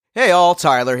Hey all,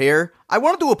 Tyler here. I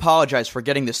wanted to apologize for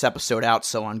getting this episode out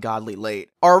so ungodly late.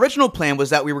 Our original plan was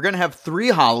that we were going to have 3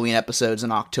 Halloween episodes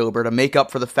in October to make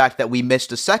up for the fact that we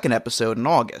missed a second episode in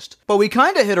August. But we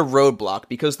kinda hit a roadblock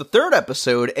because the third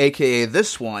episode, aka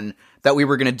this one, that we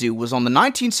were going to do was on the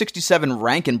 1967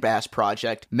 Rankin Bass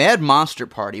project, Mad Monster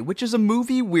Party, which is a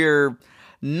movie we're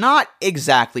not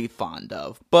exactly fond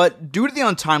of, but due to the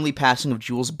untimely passing of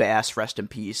Jules Bass, rest in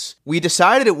peace, we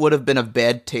decided it would have been of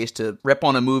bad taste to rip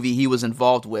on a movie he was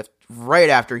involved with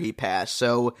right after he passed,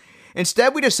 so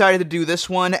instead we decided to do this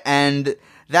one, and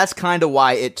that's kind of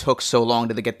why it took so long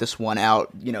to get this one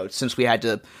out, since we had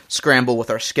to scramble with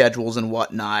our schedules and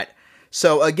whatnot.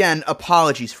 So again,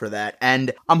 apologies for that,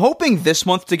 and I'm hoping this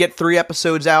month to get 3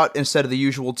 episodes out instead of the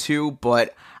usual 2,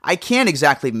 but I can't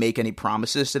exactly make any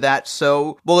promises to that,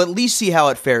 so we'll at least see how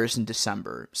it fares in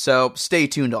December, so stay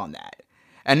tuned on that.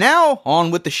 And now, on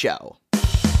with the show.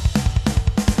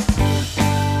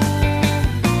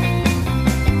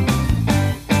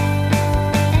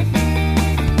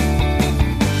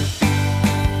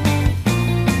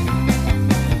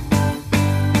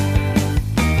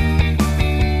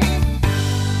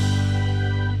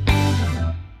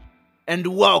 And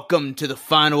welcome to the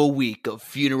final week of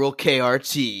Funeral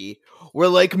KRT, where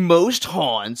like most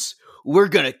haunts, we're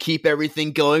gonna keep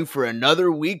everything going for another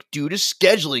week due to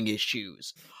scheduling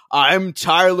issues. I'm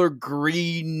Tyler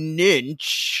Greeninch.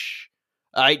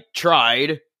 I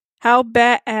tried. How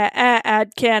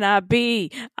bad can I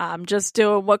be? I'm just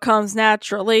doing what comes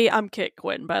naturally. I'm Kit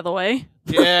Quinn, by the way.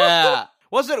 Yeah.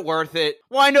 Was it worth it?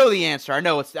 Well, I know the answer. I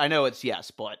know it's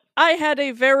yes, but I had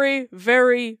a very,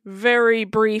 very, very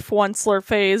brief Onceler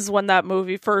phase when that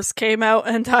movie first came out,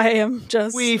 and I am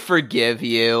just... We forgive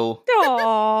you.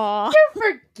 Aww.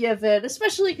 You're forgiven,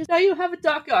 especially because now you have a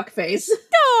Doc Ock face,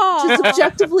 Aww. which is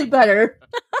objectively better.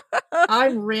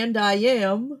 I'm Rand I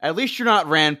Am. At least you're not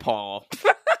Rand Paul.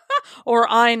 Or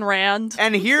Ayn Rand.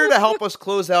 And here to help us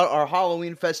close out our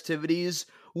Halloween festivities,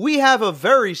 we have a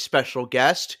very special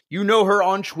guest. You know her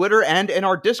on Twitter and in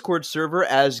our Discord server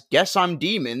as Guess I'm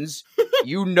Demons.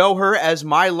 You know her as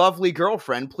my lovely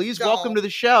girlfriend. Please welcome to the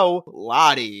show,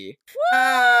 Lottie.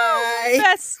 Hi.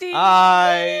 Bestie.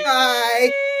 Hi.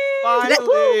 Hi.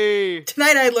 Finally.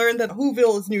 Tonight I learned that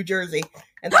Whoville is New Jersey,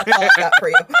 and that's all I got for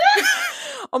you.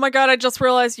 Oh my god, I just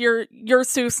realized your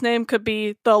Seuss name could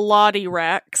be the Lottie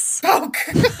Rex. Oh,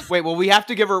 Wait, well, we have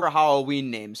to give her a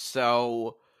Halloween name,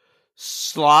 so...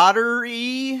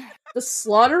 Slaughtery? The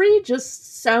Slaughtery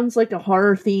just sounds like a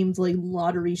horror-themed,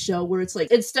 lottery show where it's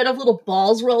instead of little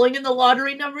balls rolling in the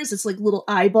lottery numbers, it's little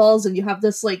eyeballs, and you have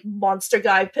this, monster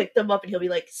guy pick them up, and he'll be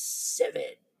like, 7.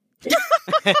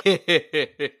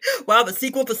 Wow, the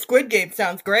sequel to Squid Game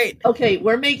sounds great. Okay,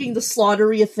 we're making the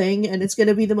Slaughtery a thing, and it's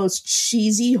gonna be the most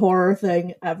cheesy horror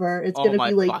thing ever. It's Oh gonna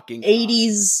my be fucking God.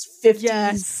 80s, 50s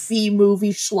Yes.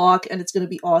 B-movie schlock, and it's gonna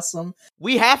be awesome.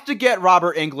 We have to get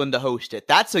Robert Englund to host it.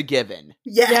 That's a given.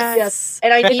 Yes.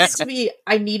 And I need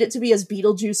it to be as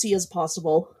Beetlejuicy as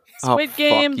possible. Squid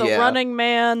Game, fuck The yeah. Running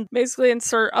Man, basically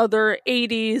insert other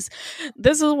 80s.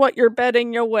 This is what you're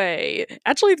betting your way.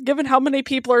 Actually, given how many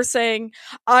people are saying,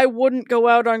 I wouldn't go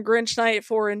out on Grinch Night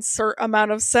for insert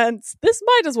amount of cents, this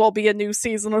might as well be a new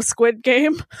season of Squid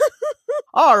Game.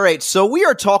 Alright, so we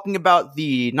are talking about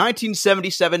the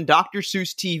 1977 Dr.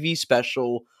 Seuss TV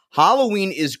special,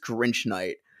 Halloween is Grinch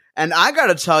Night. And I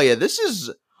gotta tell you, this is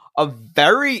a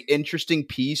very interesting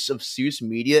piece of Seuss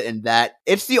media in that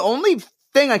it's the only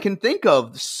thing I can think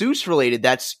of Seuss related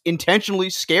that's intentionally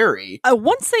scary.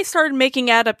 Once they started making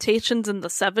adaptations in the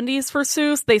 70s for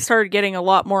Seuss, they started getting a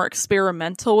lot more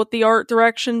experimental with the art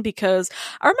direction, because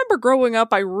I remember growing up,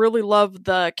 I really loved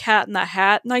the Cat in the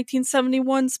Hat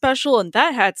 1971 special, and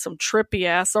that had some trippy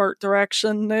ass art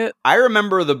direction in it. I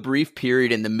remember the brief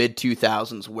period in the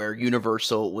mid-2000s where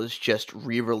Universal was just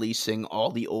re-releasing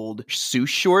all the old Seuss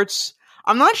shorts.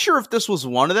 I'm not sure if this was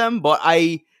one of them, but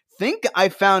I think I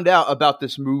found out about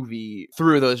this movie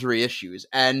through those reissues.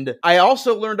 And I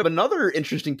also learned of another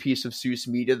interesting piece of Seuss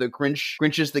media, the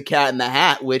Grinch is the Cat in the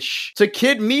Hat, which to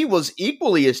kid me was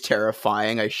equally as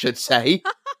terrifying, I should say.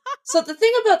 So the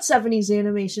thing about 70s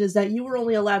animation is that you were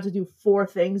only allowed to do 4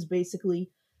 things,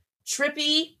 basically.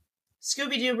 Trippy,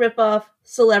 Scooby-Doo ripoff,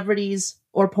 celebrities,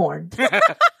 or porn.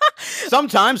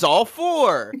 Sometimes all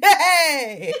 4.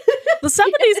 Hey! The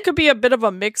 70s could be a bit of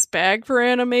a mixed bag for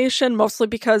animation, mostly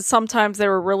because sometimes they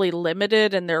were really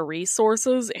limited in their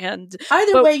resources, and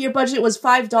Either way, your budget was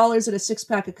 $5 and a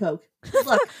 6-pack of Coke.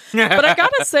 Look, But I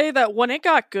gotta say that when it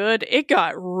got good, it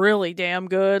got really damn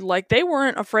good. Like, they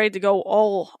weren't afraid to go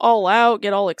all out,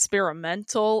 get all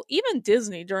experimental. Even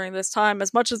Disney during this time,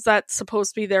 as much as that's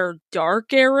supposed to be their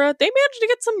dark era, they managed to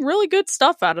get some really good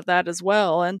stuff out of that as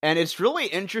well. And it's really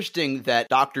interesting that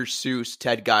Dr. Seuss,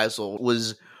 Ted Geisel,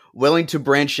 was willing to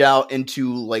branch out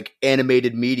into like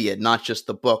animated media, not just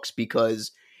the books,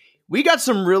 because we got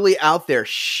some really out there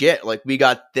shit. Like, we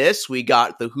got this, we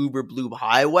got the Hoover Blue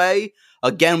Highway.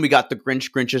 Again, we got the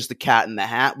Grinch's The Cat in the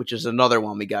Hat, which is another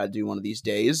one we gotta do one of these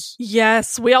days.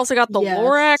 yes, we also got the Yes.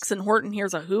 Lorax and Horton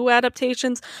Hears a Who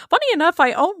adaptations. Funny enough,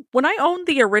 when I owned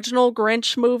the original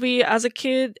Grinch movie as a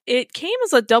kid, it came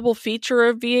as a double feature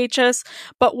of VHS,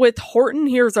 but with Horton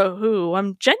Hears a Who.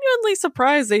 I'm genuinely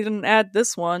surprised they didn't add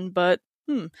this one, but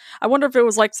I wonder if it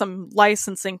was like some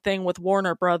licensing thing with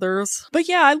Warner Brothers. But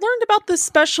yeah, I learned about this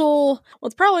special. Well,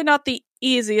 it's probably not the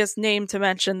easiest name to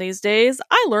mention these days.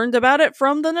 I learned about it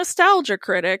from the Nostalgia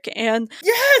Critic, and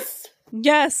yes!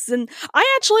 yes, and I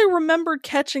actually remembered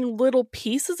catching little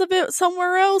pieces of it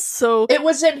somewhere else, so It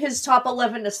was in his top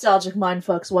 11 nostalgic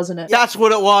mindfucks, wasn't it? That's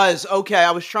what it was. Okay,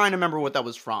 I was trying to remember what that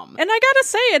was from. and I gotta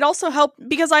say, it also helped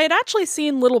because I had actually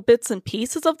seen little bits and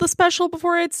pieces of the special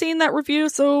before I had seen that review,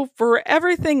 so for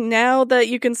everything now that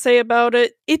you can say about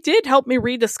it, it did help me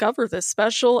rediscover this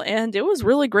special, and it was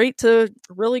really great to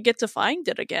really get to find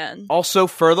it again. Also,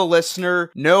 for the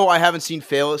listener, no, I haven't seen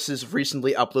Phalos'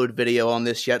 recently uploaded video on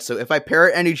this yet, so if I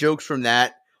parrot any jokes from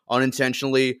that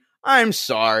unintentionally, I'm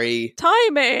sorry.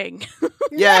 Timing!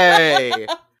 Yay!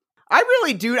 I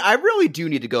really do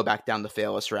need to go back down the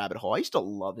Phalos rabbit hole. I used to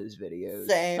love his videos.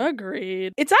 Same.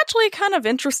 Agreed. It's actually kind of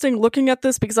interesting looking at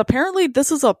this because apparently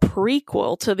this is a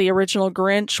prequel to the original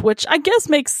Grinch, which I guess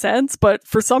makes sense, but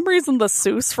for some reason the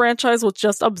Seuss franchise was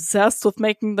just obsessed with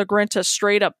making the Grinch a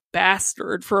straight up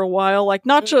bastard for a while. Like,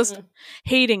 not just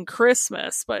hating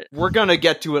Christmas, but We're gonna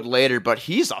get to it later, but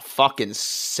he's a fucking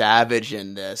savage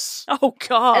in this. oh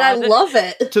god. And I love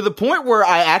it. To the point where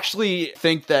I actually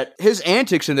think that his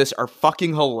antics in this are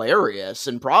fucking hilarious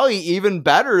and probably even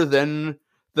better than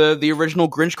the original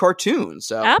Grinch cartoon.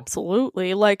 So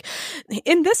Absolutely. Like,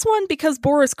 in this one, because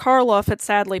Boris Karloff had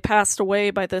sadly passed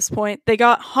away by this point, they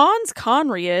got Hans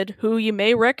Conried, who you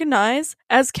may recognize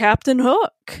as Captain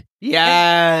Hook.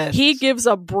 yes, He gives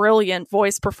a brilliant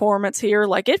voice performance here.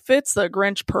 Like, it fits the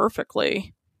Grinch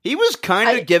perfectly. He was kind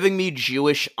I- of giving me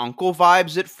Jewish uncle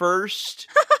vibes at first.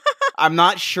 I'm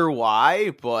not sure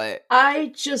why, but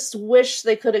I just wish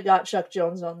they could have got Chuck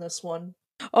Jones on this one.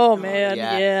 Oh, man,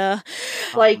 yeah. yeah.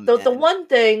 Like, the man. one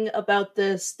thing about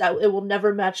this that it will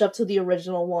never match up to the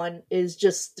original one is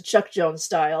just the Chuck Jones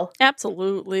style.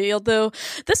 Absolutely. Although,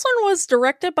 this one was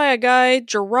directed by a guy,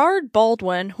 Gerard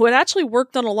Baldwin, who had actually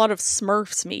worked on a lot of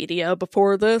Smurfs media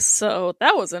before this, so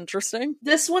that was interesting.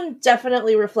 This one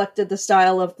definitely reflected the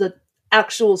style of the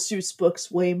actual Seuss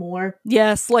books way more.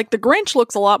 Yes, like the Grinch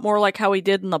looks a lot more like how he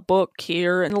did in the book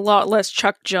here, and a lot less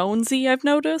Chuck Jonesy, I've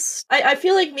noticed. I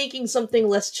feel like making something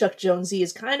less Chuck Jonesy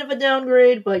is kind of a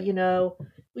downgrade, but you know,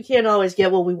 we can't always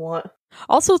get what we want.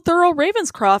 Also, Thurl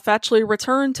Ravenscroft actually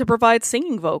returned to provide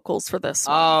singing vocals for this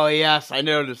one. oh yes, I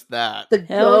noticed that. The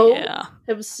Hell goat yeah.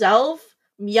 himself,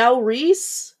 Meow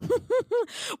Reese.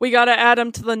 We gotta add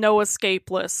him to the no escape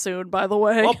list soon, by the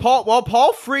way. Well,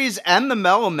 Paul Frees and the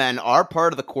Mellow Men are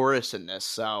part of the chorus in this,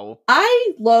 so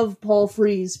I love Paul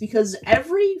Frees because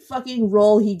every fucking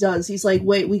role he does, he's like,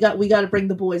 wait, we got to bring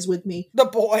the boys with me. The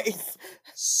boys.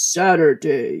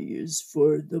 Saturday is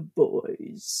for the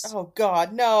boys. Oh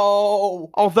god, no.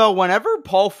 although whenever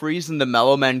Paul Frees and the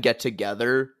Mellow Men get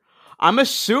together, I'm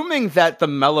assuming that the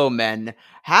Mellow Men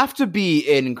have to be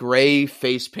in gray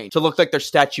face paint to look like their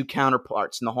statue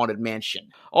counterparts in the Haunted Mansion.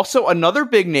 Also, another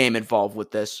big name involved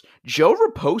with this, Joe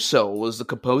Raposo was the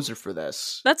composer for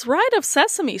this. That's right, of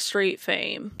Sesame Street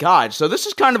fame. God, so this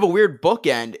is kind of a weird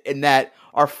bookend in that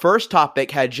our first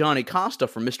topic had Johnny Costa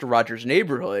from Mr. Rogers'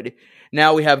 Neighborhood.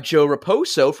 Now we have Joe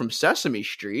Raposo from Sesame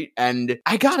Street, and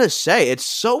I gotta say, it's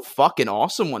so fucking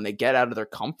awesome when they get out of their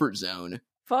comfort zone.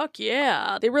 Fuck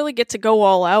yeah. They really get to go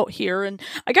all out here. And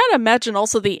I gotta imagine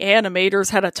also the animators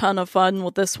had a ton of fun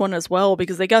with this one as well,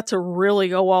 because they got to really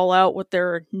go all out with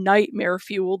their nightmare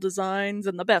fuel designs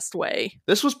in the best way.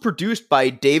 This was produced by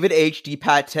David H. D.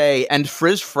 Pate and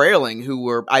Friz Frayling, who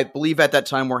were, I believe at that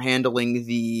time, were handling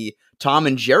the Tom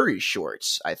and Jerry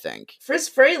shorts, I think. Friz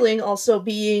Frayling also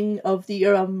being of the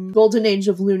golden age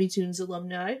of Looney Tunes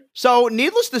alumni. So,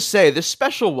 needless to say, this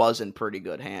special was in pretty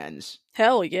good hands.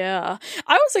 Hell yeah.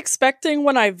 I was expecting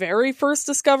when I very first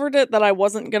discovered it that I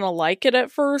wasn't gonna like it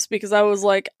at first, because I was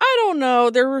like, I don't know,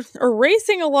 they're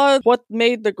erasing a lot of what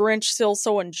made The Grinch still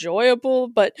so enjoyable,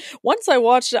 but once I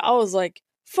watched it, I was like,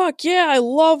 fuck yeah, I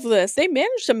love this. They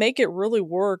managed to make it really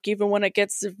work, even when it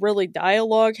gets really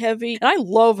dialogue heavy. And I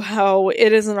love how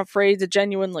it isn't afraid to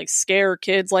genuinely scare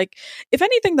kids. Like, if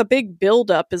anything, the big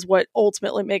buildup is what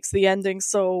ultimately makes the ending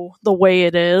so the way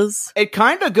it is. It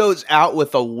kind of goes out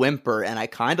with a whimper, and I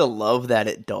kind of love that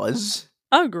it does.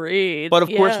 Agreed. But of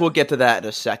course, we'll get to that in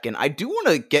a second. I do want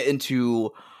to get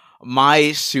into my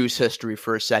Seuss history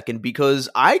for a second, because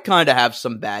I kind of have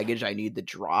some baggage I need to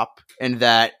drop, and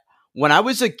that when I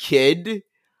was a kid,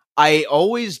 I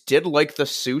always did like the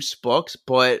Seuss books,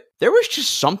 but there was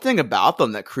just something about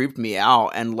them that creeped me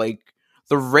out. And like,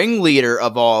 the ringleader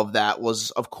of all of that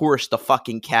was, of course, the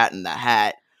fucking Cat in the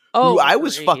Hat, who I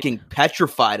was fucking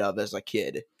petrified of as a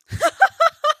kid.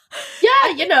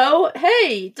 Yeah, you know,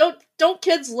 hey, don't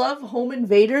kids love home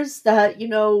invaders that, you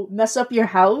know, mess up your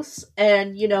house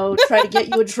and, you know, try to get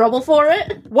you in trouble for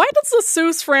it? Why does the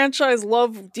Seuss franchise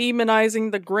love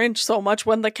demonizing the Grinch so much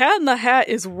when the Cat in the Hat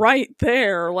is right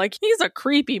there? Like, he's a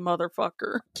creepy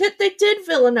motherfucker. Kid, they did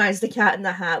villainize the Cat in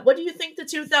the Hat. What do you think the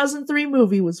 2003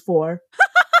 movie was for?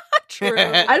 True.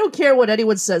 I don't care what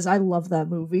anyone says. I love that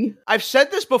movie. I've said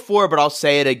this before, but I'll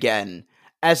say it again.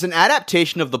 As an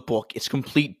adaptation of the book, it's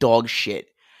complete dog shit.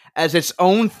 As its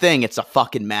own thing, it's a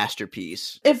fucking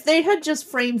masterpiece. If they had just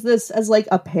framed this as like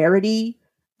a parody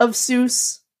of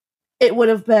Seuss, it would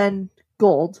have been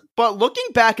gold. But looking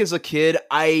back as a kid,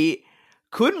 I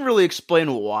couldn't really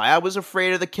explain why I was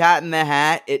afraid of the Cat in the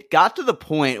Hat. It got to the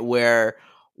point where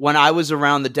when I was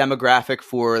around the demographic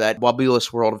for that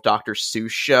Wobulous World of Dr.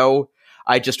 Seuss show,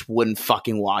 I just wouldn't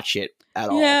fucking watch it at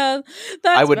all. Yeah,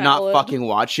 that's I would valid. not fucking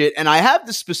watch it. And I have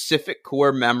the specific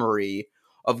core memory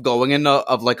of going into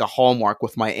like a Hallmark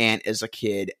with my aunt as a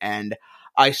kid, and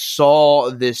I saw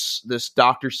this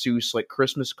Dr. Seuss like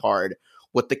Christmas card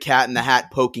with the Cat in the Hat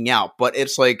poking out, but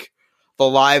it's like the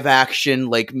live action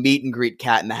like meet and greet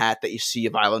Cat in the Hat that you see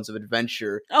of Islands of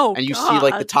Adventure. Oh, and you God. see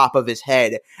like the top of his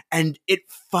head, and it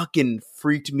fucking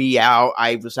freaked me out.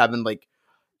 I was having like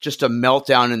just a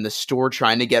meltdown in the store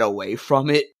trying to get away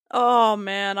from it. Oh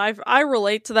man, I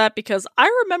relate to that, because I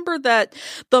remember that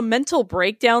the mental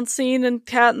breakdown scene in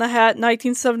Cat in the Hat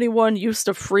 1971 used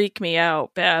to freak me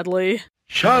out badly.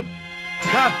 Shut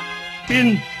cat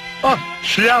in a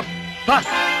slappa.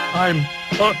 I'm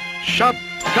a shop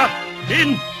cat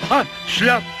in a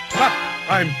slappa.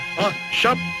 I'm a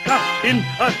shop cat in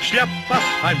a slappa.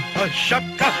 I'm a shop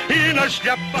cat in a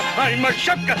slappa. I'm a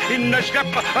shop cat in a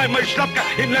slappa. I'm a shop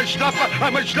cat in a slappa.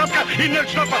 I'm a shop cat in a slappa. I'm a shop cat in a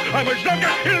slappa. I'm a shop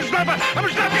cat in a slappa. I'm a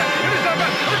shop cat in a slappa.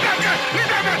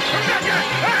 I'm a shop cat.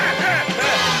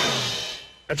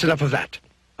 That's enough of that.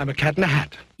 I'm a cat in a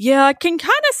hat. Yeah, I can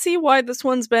kind of see why this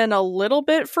one's been a little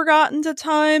bit forgotten to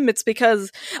time. It's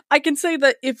because I can say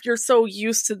that if you're so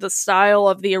used to the style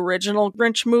of the original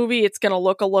Grinch movie, it's going to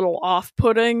look a little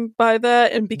off-putting by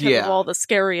that, and because of all the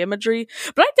scary imagery.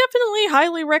 But I definitely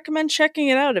highly recommend checking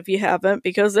it out if you haven't,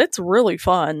 because it's really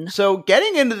fun. So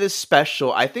getting into this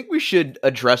special, I think we should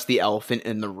address the elephant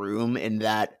in the room, in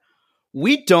that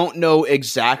we don't know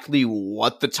exactly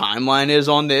what the timeline is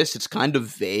on this. It's kind of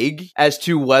vague as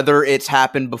to whether it's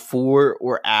happened before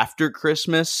or after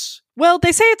Christmas. Well,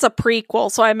 they say it's a prequel,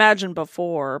 so I imagine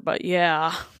before, but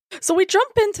yeah. So we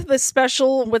jump into this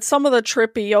special with some of the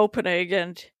trippy opening,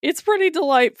 and it's pretty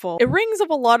delightful. It rings up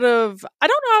a lot of, I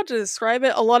don't know how to describe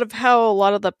it, a lot of how a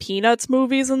lot of the Peanuts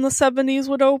movies in the 70s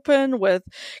would open, with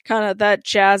kind of that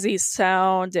jazzy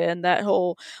sound and that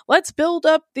whole, let's build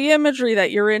up the imagery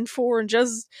that you're in for, and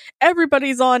just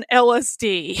everybody's on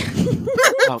LSD.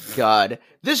 Oh god.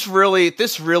 This really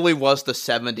was the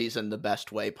 70s in the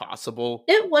best way possible.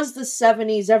 It was the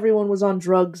 70s. Everyone was on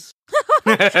drugs.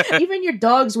 Even your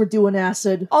dogs were doing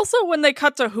acid. Also, when they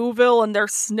cut to Whoville and they're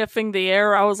sniffing the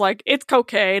air, I was like, it's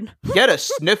cocaine. Get a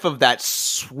sniff of that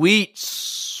sweet,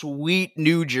 sweet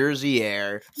New Jersey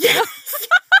air.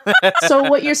 So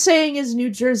what you're saying is New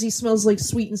Jersey smells like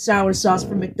sweet and sour sauce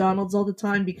from McDonald's all the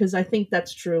time? Because I think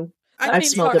that's true. I've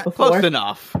smelled it before. Close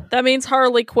enough. That means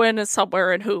Harley Quinn is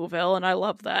somewhere in Whoville, and I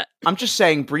love that. I'm just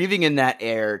saying, breathing in that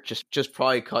air just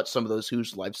probably cut some of those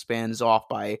Who's lifespans off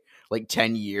by like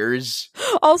 10 years.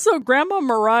 Also, Grandma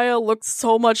Mariah looked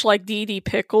so much like Dee Dee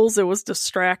Pickles, it was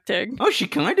distracting. Oh, she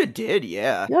kind of did,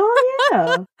 yeah. Oh,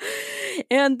 yeah.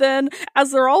 And then,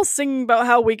 as they're all singing about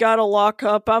how we gotta lock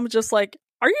up, I'm just like,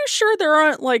 Are you sure there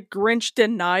aren't, like, Grinch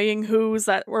denying who's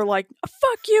that were like,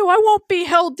 fuck you, I won't be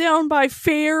held down by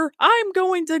fear. I'm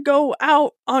going to go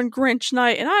out on Grinch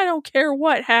night, and I don't care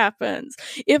what happens.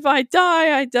 If I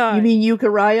die, I die. You mean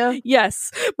Euchariah?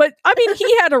 Yes, but, I mean,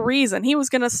 he had a reason. He was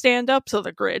going to stand up to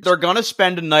the Grinch. They're gonna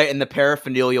spend a night in the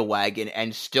paraphernalia wagon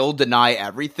and still deny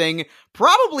everything,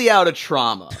 probably out of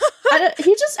trauma.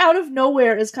 He just out of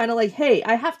nowhere is kind of like, hey,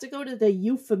 I have to go to the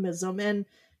euphemism. And,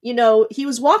 you know, he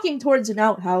was walking towards an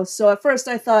outhouse. So at first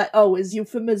I thought, oh, is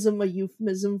euphemism a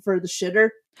euphemism for the shitter?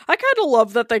 I kind of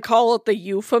love that they call it the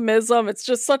euphemism. It's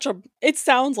just it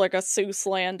sounds like a Seuss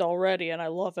land already, and I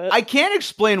love it. I can't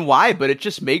explain why, but it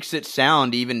just makes it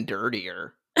sound even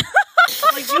dirtier.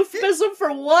 Like, euphemism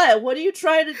for what? What are you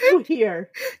trying to do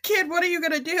here? Kid, what are you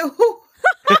gonna do?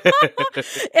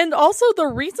 And also, the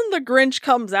reason the Grinch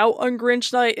comes out on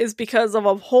Grinch night is because of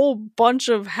a whole bunch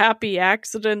of happy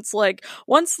accidents. Like,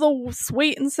 once the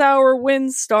sweet and sour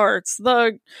wind starts,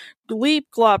 the Gleep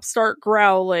Glop start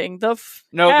growling. The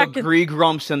Gree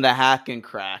Grumps and the Hackin'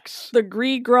 Cracks. The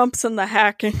Gree Grumps and the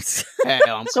Hackings. Hey,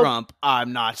 I'm Grump.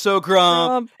 I'm not so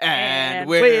Grump. And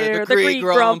we're the Gree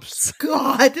Grumps.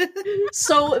 God.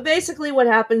 So basically what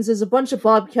happens is a bunch of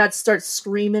bobcats start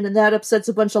screaming, and that upsets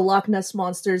a bunch of Loch Ness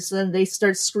monsters, and they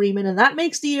start screaming, and that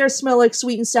makes the air smell like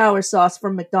sweet and sour sauce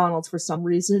from McDonald's for some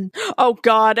reason. Oh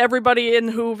god, everybody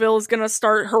in Whoville is gonna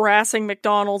start harassing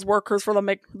McDonald's workers for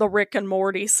the Rick and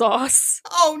Morty sauce.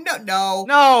 Oh,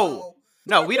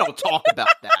 No, we don't talk about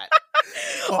that.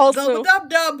 Also,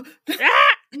 dub.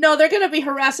 No, they're gonna be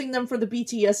harassing them for the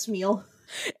BTS meal.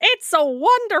 it's a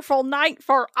wonderful night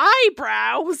for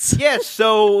eyebrows. Yeah,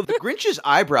 so the Grinch's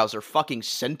eyebrows are fucking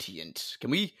sentient. Can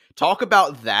we talk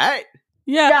about that?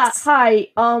 Yes. Yeah, hi.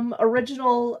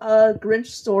 Original Grinch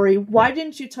story. Why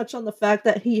didn't you touch on the fact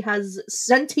that he has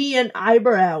sentient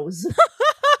eyebrows?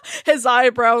 His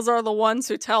eyebrows are the ones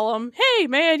who tell him, hey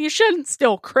man, you shouldn't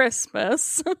steal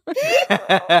Christmas.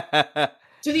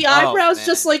 Do the eyebrows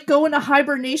just like go into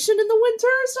hibernation in the winter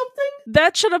or something?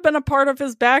 That should have been a part of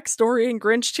his backstory in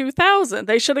Grinch 2000.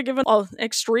 They should have given an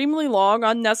extremely long,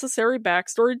 unnecessary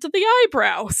backstory to the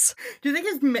eyebrows. Do you think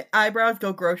his eyebrows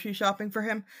go grocery shopping for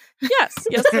him? Yes,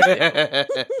 they do.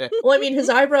 Well, I mean, his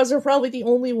eyebrows are probably the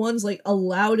only ones like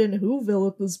allowed in Whoville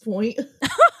at this point.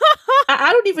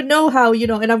 I don't even know how, you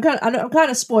know, and I'm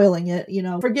kind of spoiling it, you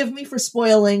know. Forgive me for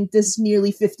spoiling this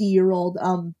nearly 50-year-old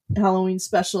Halloween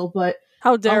special, but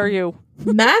how dare you?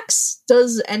 Max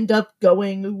does end up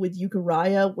going with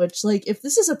Euchariah, which, like, if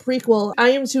this is a prequel, I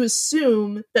am to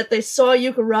assume that they saw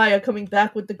Euchariah coming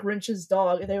back with the Grinch's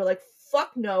dog, and they were like,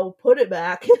 fuck no, put it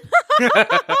back.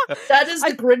 That is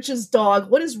the Grinch's dog.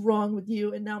 What is wrong with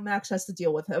you? And now Max has to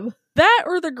deal with him. That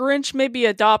or the Grinch maybe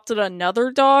adopted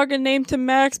another dog and named him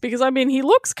Max, because, I mean, he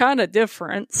looks kind of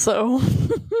different, so...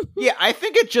 Yeah, I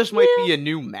think it just might be a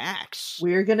new Max.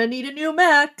 We're gonna need a new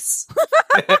Max.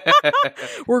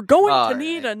 We're going to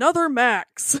need another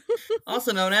Max.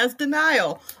 Also known as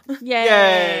Denial.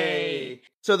 Yay!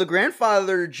 So the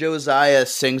grandfather, Josiah,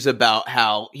 sings about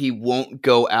how he won't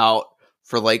go out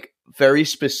for, like, very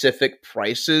specific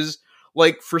prices.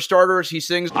 Like, for starters, he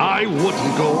sings, I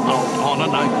wouldn't go out on a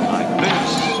night like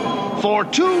this for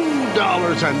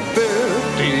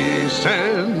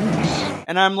 $2.50.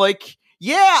 And I'm like,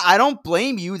 yeah, I don't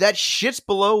blame you. That shit's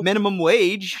below minimum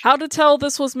wage. How to tell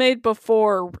this was made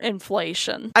before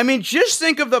inflation. I mean, just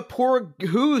think of the poor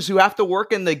Who's who have to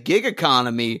work in the gig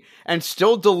economy and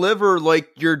still deliver, like,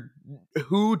 your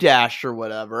Who Dash or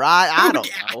whatever. I don't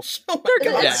know.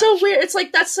 It's so weird. It's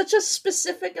like, that's such a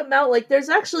specific amount. Like, there's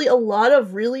actually a lot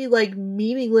of really, like,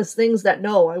 meaningless things that,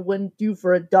 no, I wouldn't do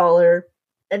for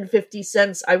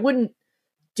 $1.50. I wouldn't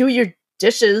do your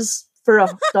dishes for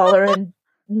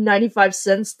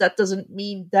 $1.95. That doesn't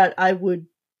mean that I would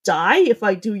die if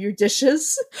I do your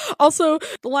dishes. Also,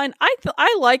 the line,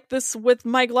 I like this with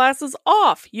my glasses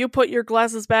off. You put your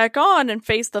glasses back on and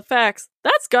face the facts.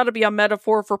 That's gotta be a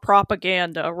metaphor for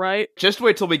propaganda, right? Just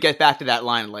wait till we get back to that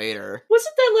line later.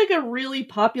 Wasn't that like a really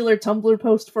popular Tumblr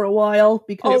post for a while?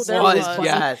 Because there was, was.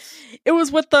 yes. It was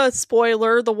with the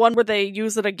spoiler, the one where they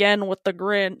use it again with the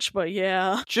Grinch, but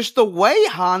yeah. Just the way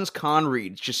Hans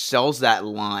Conried just sells that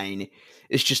line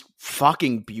is just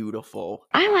fucking beautiful.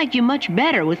 I like you much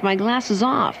better with my glasses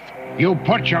off. You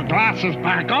put your glasses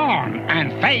back on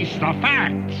and face the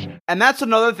facts. And that's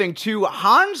another thing, too.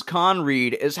 Hans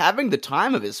Conried is having the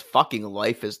time of his fucking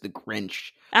life as the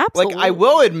Grinch. Absolutely. Like, I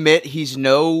will admit he's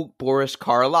no Boris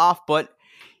Karloff, but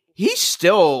he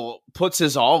still puts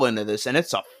his all into this, and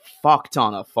it's a fuck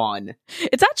ton of fun.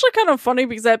 It's actually kind of funny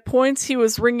because at points he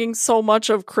was ringing so much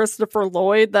of Christopher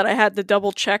Lloyd that I had to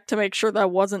double check to make sure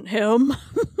that wasn't him.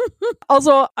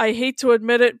 Also, I hate to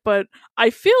admit it, but I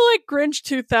feel like Grinch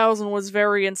 2000 was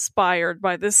very inspired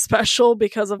by this special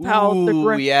because of how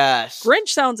the yes. Grinch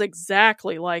sounds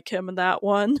exactly like him in that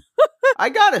one. I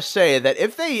gotta say that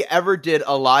if they ever did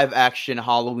a live-action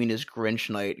Halloween is Grinch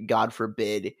Night, God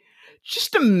forbid,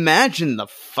 just imagine the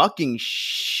fucking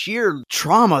sheer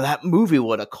trauma that movie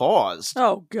would have caused.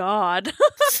 Oh, God.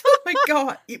 Oh my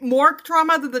god. More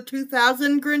trauma than the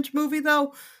 2000 Grinch movie,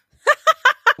 though?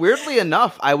 Weirdly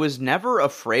enough, I was never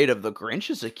afraid of the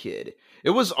Grinch as a kid. It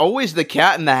was always the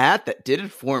Cat in the Hat that did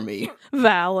it for me.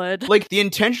 Valid. Like, the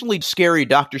intentionally scary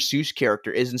Dr. Seuss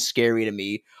character isn't scary to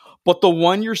me, but the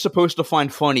one you're supposed to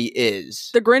find funny is.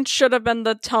 The Grinch should have been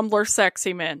the Tumblr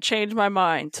sexy man. Change my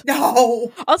mind.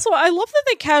 No. Also, I love that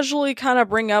they casually kind of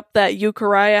bring up that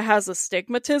Euchariah has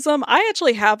astigmatism. I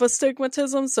actually have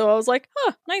astigmatism, so I was like,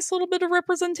 nice little bit of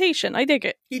representation. I dig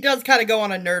it. He does kind of go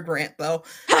on a nerd rant, though.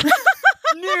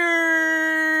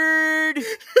 Nerd!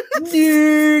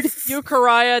 Nerd!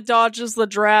 Euchariah dodges the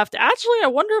draft. Actually, I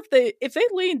wonder if they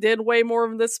leaned in way more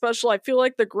in this special. I feel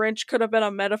like the Grinch could have been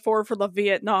a metaphor for the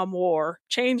Vietnam War.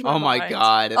 Change my mind. Oh my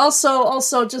god.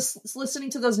 Also, just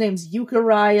listening to those names,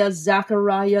 Euchariah,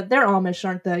 Zachariah, they're Amish,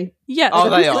 aren't they? Yes, Oh,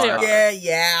 they are.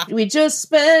 Yeah. We just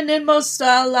spending most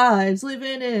our lives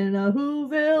living in a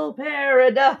Whoville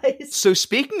paradise. So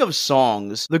speaking of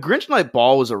songs, The Grinch Night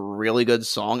Ball was a really good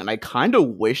song, and I kind of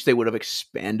wish they would have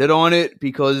expanded on it,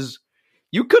 because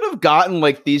you could have gotten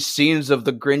like these scenes of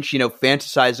the Grinch,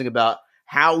 fantasizing about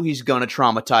how he's gonna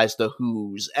traumatize the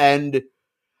Who's. And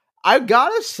I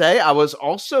gotta say, I was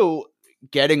also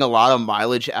getting a lot of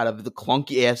mileage out of the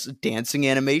clunky ass dancing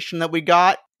animation that we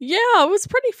got. Yeah, it was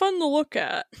pretty fun to look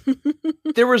at.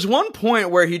 There was one point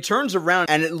where he turns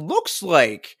around and it looks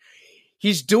like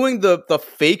he's doing the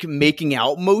fake making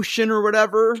out motion or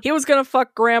whatever. He was gonna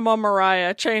fuck Grandma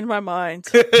Mariah. Change my mind.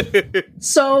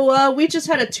 So, we just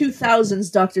had a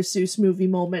 2000s Dr. Seuss movie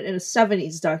moment and a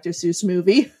 70s Dr. Seuss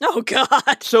movie. Oh,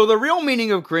 God. So the real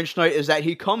meaning of Grinch Night is that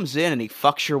he comes in and he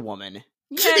fucks your woman.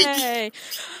 Yay.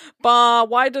 Bah,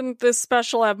 why didn't this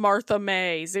special have Martha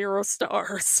May? 0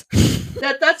 stars.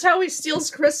 That's how he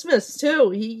steals Christmas, too.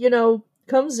 He,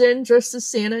 comes in dressed as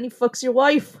Santa and he fucks your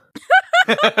wife.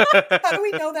 How do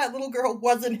we know that little girl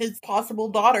wasn't his possible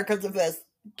daughter because of this?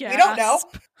 Gasp. We don't know.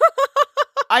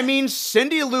 I mean,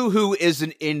 Cindy Lou Who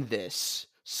isn't in this,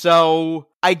 so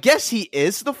I guess he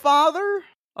is the father?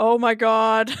 Oh my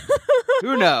god.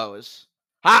 Who knows?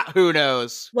 Who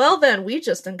knows? Well then, we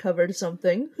just uncovered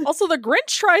something. Also, the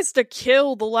Grinch tries to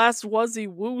kill the last Wuzzy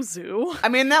Woozoo. I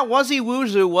mean, that Wuzzy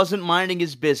Woozoo wasn't minding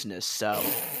his business, so.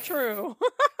 True.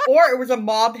 Or it was a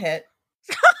mob hit.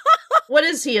 What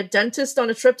is he, a dentist on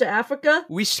a trip to Africa?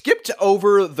 We skipped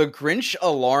over the Grinch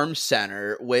Alarm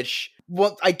Center, which,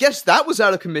 well, I guess that was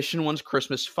out of commission once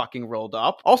Christmas fucking rolled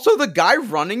up. Also, the guy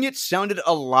running it sounded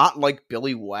a lot like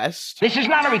Billy West. This is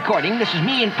not a recording. This is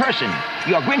me in person.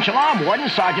 Your Grinch Alarm Warden,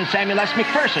 Sergeant Samuel S.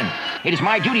 McPherson. It is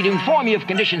my duty to inform you if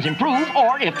conditions improve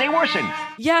or if they worsen.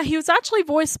 Yeah, he was actually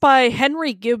voiced by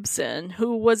Henry Gibson,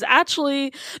 who was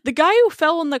actually the guy who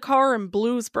fell in the car in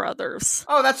Blues Brothers.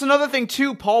 Oh, that's another thing,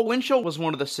 too. Paul Winchell was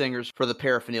one of the singers for the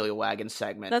Paraphernalia Wagon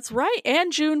segment. That's right,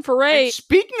 and June Foray. And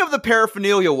speaking of the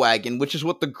Paraphernalia Wagon, which is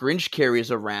what the Grinch carries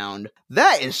around,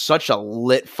 that is such a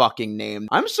lit fucking name.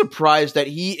 I'm surprised that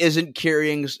he isn't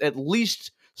carrying at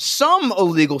least some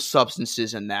illegal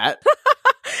substances in that.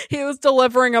 He was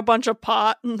delivering a bunch of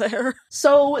pot in there.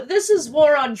 So, this is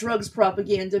war on drugs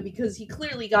propaganda because he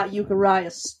clearly got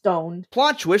Euchariah stoned.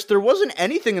 Plot twist, there wasn't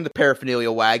anything in the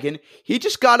Paraphernalia Wagon. He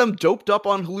just got him doped up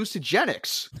on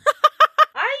hallucinogenics.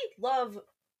 I love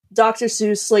Dr.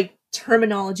 Seuss,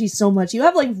 terminology so much. You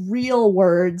have, real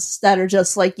words that are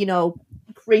just,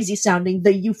 crazy sounding.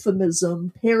 The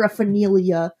euphemism,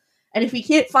 paraphernalia. And if he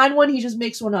can't find one, he just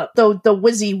makes one up. The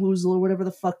Wizzy Woozle, or whatever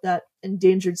the fuck that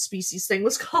endangered species thing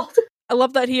was called. I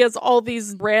love that he has all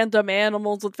these random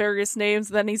animals with various names,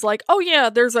 and then he's like, oh yeah,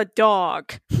 there's a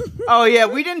dog. Oh yeah,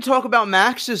 we didn't talk about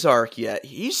Max's arc yet.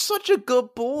 He's such a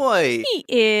good boy. He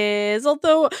is,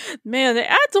 although, man, it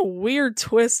adds a weird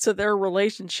twist to their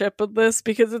relationship with this,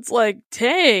 because it's like,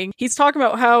 dang, he's talking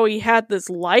about how he had this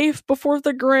life before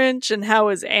the Grinch, and how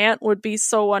his aunt would be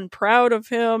so unproud of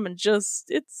him, and just,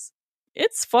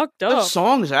 it's fucked up. The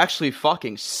song's actually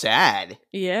fucking sad.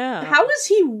 Yeah. How is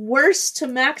he worse to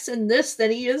Max in this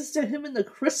than he is to him in the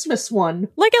Christmas one?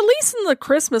 At least in the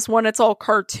Christmas one, it's all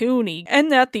cartoony.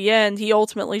 And at the end, he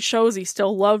ultimately shows he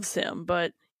still loves him,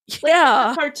 but Like, Yeah. in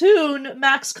the cartoon,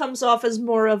 Max comes off as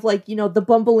more of like, the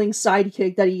bumbling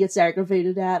sidekick that he gets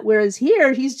aggravated at. Whereas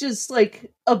here, he's just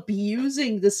like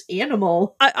abusing this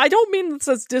animal. I don't mean this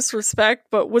as disrespect,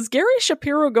 but was Gary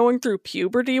Shapiro going through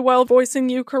puberty while voicing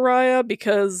Euchariah?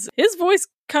 Because his voice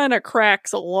kind of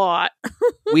cracks a lot.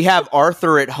 We have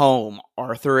Arthur at home.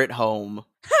 Arthur at home.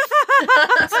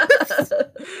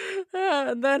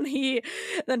 And then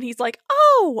he's like,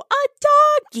 "Oh,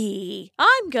 a doggy.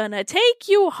 I'm gonna take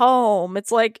you home."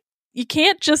 It's like, you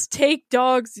can't just take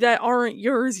dogs that aren't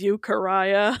yours,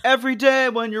 Euchariah. Every day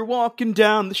when you're walking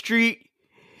down the street,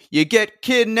 you get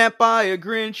kidnapped by a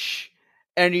Grinch,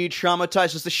 and he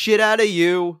traumatizes the shit out of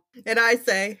you. And I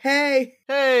say, hey.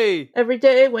 Hey! Every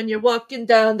day when you're walking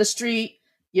down the street,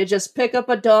 you just pick up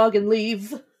a dog and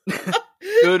leave.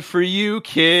 Good for you,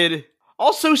 kid.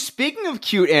 Also, speaking of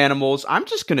cute animals, I'm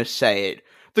just gonna say it.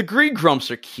 The Green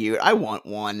Grumps are cute. I want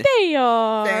one. They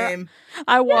are. Same.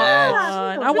 I want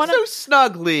Yeah. one. I want They're so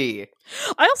snuggly.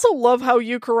 I also love how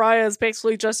Euchariah is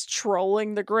basically just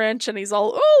trolling the Grinch, and he's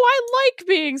all, "Oh, I like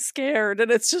being scared,"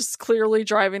 and it's just clearly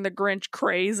driving the Grinch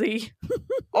crazy.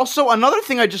 Also, another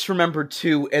thing I just remembered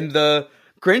too, in the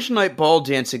Grinch Night Ball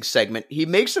dancing segment, he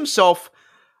makes himself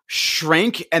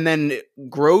shrink and then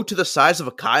grow to the size of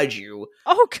a kaiju.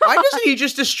 Oh god! Why doesn't he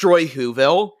just destroy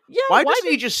Whoville? Yeah, Why doesn't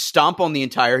he just stomp on the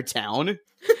entire town?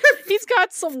 He's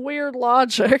got some weird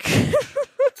logic.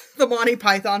 The Monty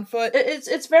Python foot.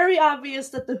 It's very obvious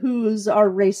that the Who's are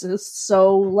racist,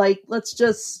 so, like, let's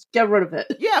just get rid of it.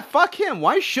 Yeah, fuck him.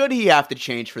 Why should he have to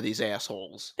change for these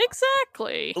assholes?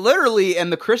 Exactly. Literally,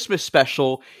 in the Christmas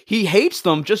special, he hates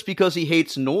them just because he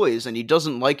hates noise and he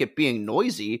doesn't like it being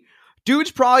noisy.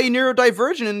 Dude's probably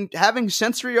neurodivergent and having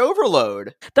sensory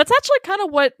overload. That's actually kind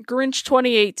of what Grinch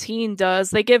 2018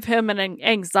 does. They give him an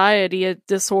anxiety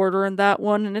disorder in that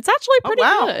one, and it's actually pretty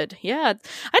good. Yeah,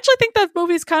 I actually think that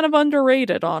movie's kind of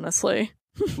underrated, honestly.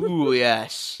 Ooh,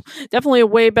 yes. Definitely a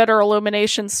way better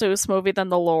Illumination Seuss movie than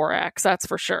the Lorax, that's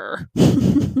for sure.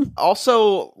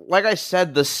 Also, like I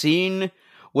said, the scene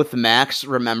with Max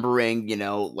remembering,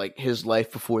 like his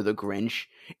life before the Grinch,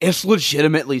 it's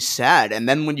legitimately sad. And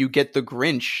then when you get the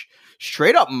Grinch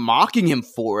straight up mocking him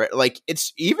for it, like,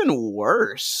 it's even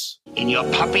worse. In your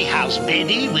puppy house,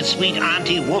 Betty, with sweet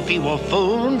Auntie Wolfie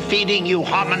Wolfoon, feeding you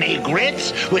hominy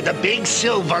grits with a big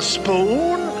silver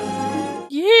spoon?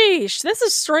 Yeesh, this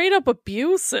is straight up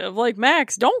abusive. Like,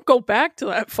 Max, don't go back to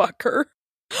that fucker.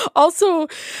 Also,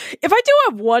 if I do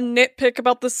have one nitpick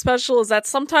about this special, is that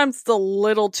sometimes it's a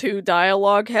little too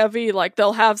dialogue heavy. Like,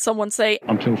 they'll have someone say,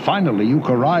 Until finally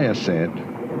Euchariah said,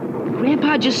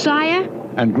 Grandpa Josiah?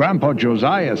 and Grandpa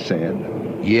Josiah said,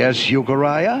 Yes,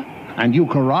 Euchariah? and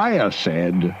Euchariah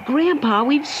said, Grandpa,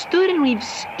 we've stood and we've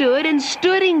stood, and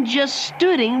stooding just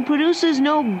stooding produces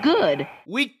no good.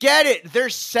 We get it. They're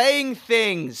saying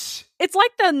things. it's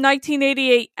like the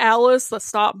 1988 Alice, the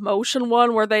stop motion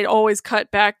one, where they'd always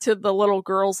cut back to the little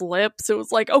girl's lips. It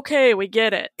was like, okay, we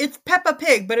get it. It's Peppa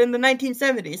Pig, but in the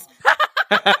 1970s.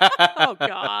 Oh,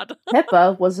 God.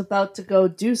 Peppa was about to go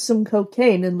do some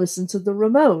cocaine and listen to the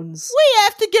Ramones. We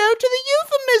have to go to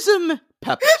the euphemism,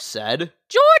 Peppa said.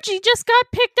 Georgie just got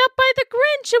picked up by the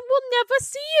Grinch and we'll never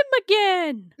see him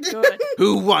again. Good.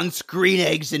 Who wants green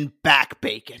eggs and back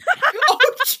bacon? Oh,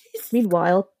 jeez.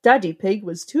 Meanwhile, Daddy Pig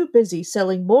was too busy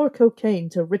selling more cocaine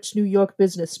to rich New York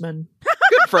businessmen.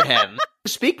 Good for him.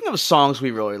 Speaking of songs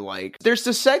we really like, there's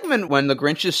this segment when the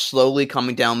Grinch is slowly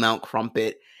coming down Mount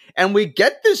Crumpet, and we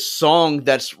get this song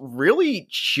that's really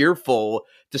cheerful,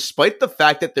 despite the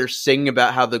fact that they're singing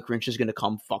about how the Grinch is going to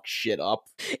come fuck shit up.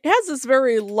 It has this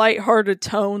very lighthearted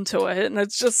tone to it, and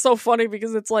it's just so funny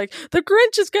because it's like, the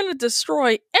Grinch is going to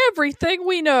destroy everything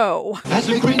we know. As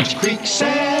the Grinch creaks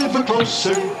ever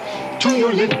closer to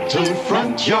your little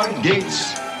front yard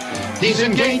gates, he's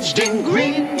engaged in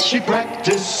Grinchy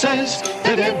practices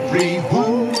that every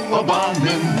who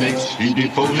abominates. He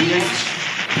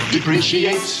defoliates,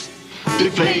 depreciates,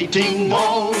 deflating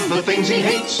all the things he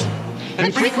hates,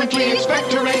 and frequently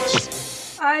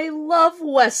expectorates. I love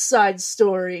West Side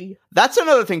Story. That's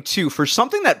another thing, too. For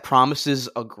something that promises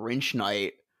a Grinch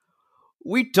night,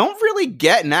 we don't really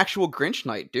get an actual Grinch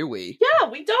night, do we? Yeah,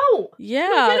 we don't. Yeah.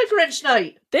 We don't get a Grinch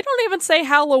night. They don't even say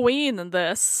Halloween in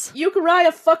this. Euchariah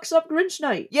fucks up Grinch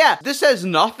night. Yeah, this has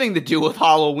nothing to do with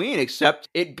Halloween, except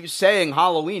it saying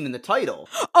Halloween in the title.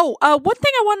 Oh, one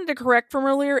thing I wanted to correct from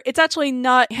earlier, it's actually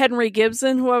not Henry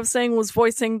Gibson who I was saying was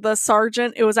voicing the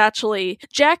sergeant. It was actually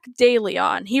Jack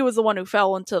DeLeon. He was the one who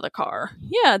fell into the car.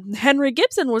 Yeah, Henry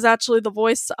Gibson was actually the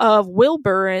voice of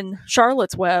Wilbur in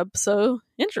Charlotte's Web, so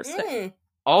interesting.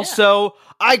 Also,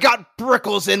 I got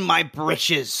brickles in my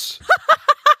britches.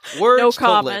 Words No to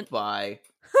comment. live by.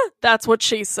 That's what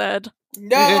she said.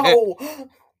 No.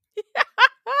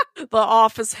 The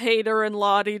Office hater and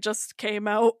Lottie just came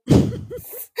out.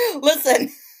 Listen,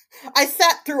 I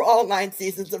sat through all 9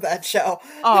 seasons of that show.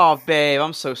 Oh, babe,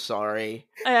 I'm so sorry.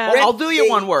 Yeah. I'll do you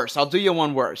one worse.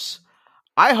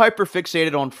 I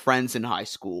hyperfixated on Friends in high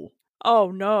school.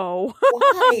 Oh, no.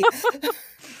 Why?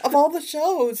 Of all the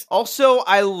shows. Also,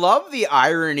 I love the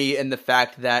irony in the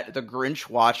fact that the Grinch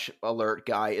Watch Alert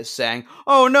guy is saying,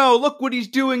 "Oh no, look what he's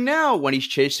doing now," when he's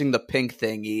chasing the pink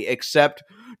thingy, except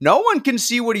no one can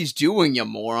see what he's doing, you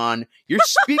moron. You're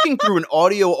speaking through an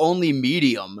audio-only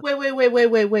medium.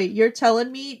 Wait. You're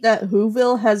telling me that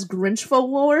Whoville has Grinchfo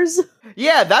wars?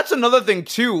 Yeah, that's another thing,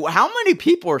 too. How many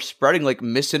people are spreading, like,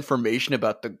 misinformation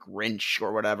about the Grinch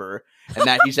or whatever, and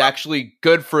that he's actually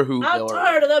good for Whoville? I'm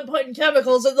tired of them putting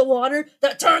chemicals in the water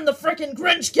that turn the frickin'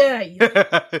 Grinch gay!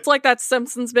 It's like that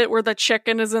Simpsons bit where the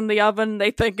chicken is in the oven,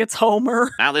 they think it's Homer.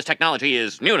 Now, this technology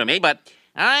is new to me, but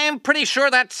I'm pretty sure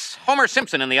that's Homer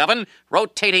Simpson in the oven,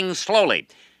 rotating slowly.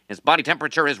 His body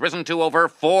temperature has risen to over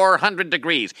 400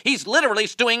 degrees. He's literally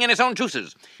stewing in his own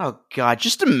juices. Oh, God,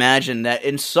 just imagine that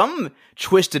in some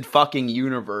twisted fucking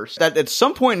universe, that at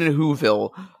some point in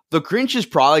Whoville, the Grinch is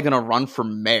probably gonna run for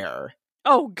mayor.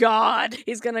 Oh, God.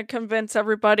 He's gonna convince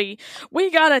everybody,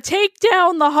 we gotta take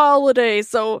down the holidays.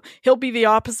 So he'll be the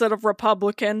opposite of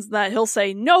Republicans, that he'll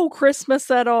say no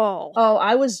Christmas at all. Oh,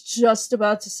 I was just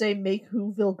about to say make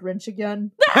Whoville Grinch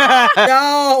again.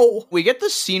 No! We get the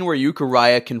scene where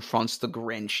Euchariah confronts the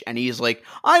Grinch, and he's like,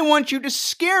 "I want you to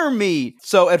scare me!"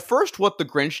 So at first what the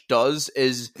Grinch does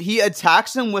is he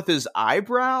attacks him with his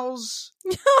eyebrows.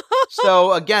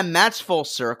 So again, that's full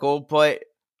circle, but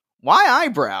why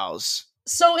eyebrows?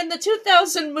 So in the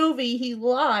 2000 movie, he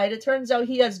lied. It turns out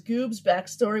he has Goob's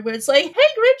backstory where it's like, hey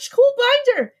Grinch, cool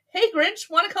binder. Hey Grinch,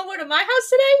 want to come over to my house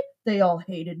today? They all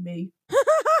hated me.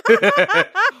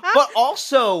 But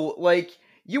also, like,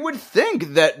 you would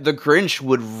think that the Grinch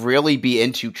would really be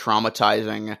into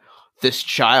traumatizing this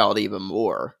child even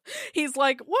more. He's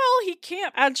like, well, he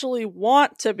can't actually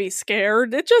want to be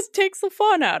scared. It just takes the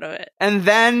fun out of it. And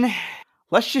then,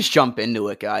 let's just jump into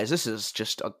it, guys. This is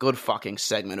just a good fucking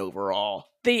segment overall.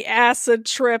 The acid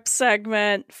trip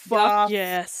segment. Fuck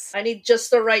yes. I need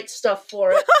just the right stuff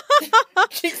for it.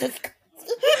 Jesus Christ.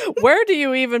 Where do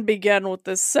you even begin with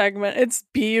this segment? It's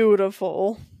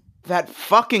beautiful. That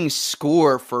fucking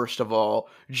score, first of all.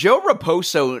 Joe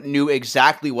Raposo knew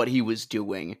exactly what he was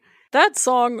doing. That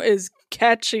song is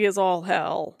catchy as all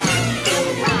hell.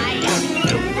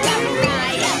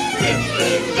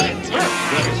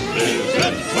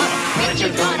 Grinch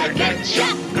is gonna get ya,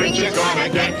 Grinch is gonna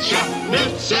get ya,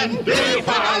 Mitz and Biff,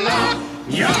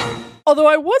 yeah. Although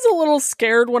I was a little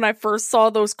scared when I first saw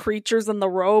those creatures in the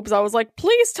robes. I was like,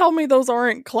 please tell me those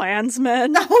aren't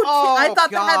Klansmen. Oh, I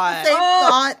thought God. they had the same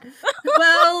thought.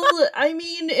 Well, I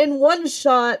mean, in one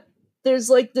shot,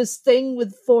 there's like this thing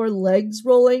with 4 legs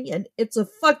rolling, and it's a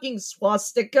fucking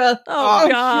swastika. Oh,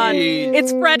 God. geez.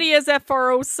 It's Freddy as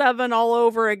FR07 all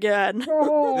over again.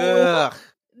 Ugh.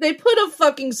 They put a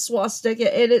fucking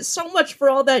swastika in it. So much for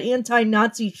all that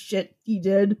anti-Nazi shit he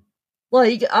did.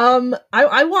 Like,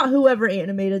 I want whoever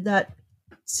animated that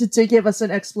to give us an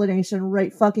explanation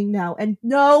right fucking now. And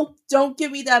no, don't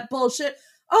give me that bullshit.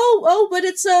 Oh, but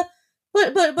it's a,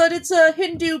 but it's a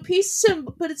Hindu peace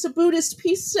symbol, but it's a Buddhist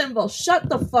peace symbol. Shut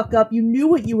the fuck up. You knew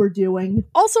what you were doing.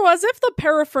 Also, as if the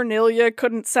paraphernalia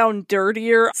couldn't sound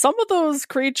dirtier, some of those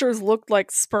creatures looked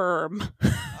like sperm.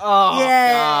 Oh,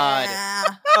 Yeah.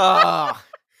 God. Ugh.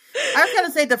 I was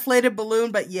gonna say deflated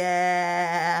balloon, but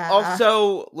yeah.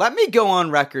 Also, let me go on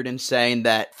record in saying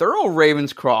that Thurl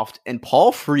Ravenscroft and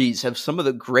Paul Frees have some of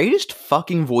the greatest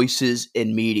fucking voices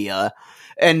in media,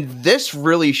 and this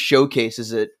really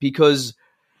showcases it because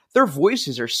their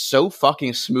voices are so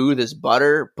fucking smooth as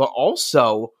butter, but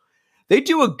also they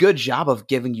do a good job of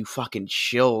giving you fucking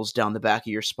chills down the back of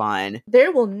your spine.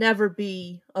 There will never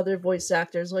be other voice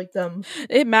actors like them.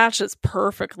 It matches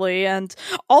perfectly, and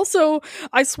also,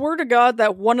 I swear to God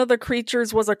that one of the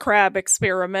creatures was a crab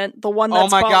experiment. The one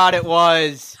that's Oh my God, it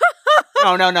was.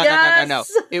 No.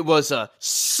 Yes! It was a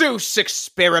Seuss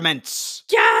experiment.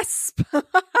 Gasp!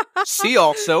 See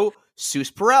also,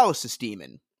 Seuss paralysis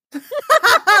demon.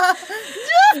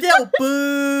 No,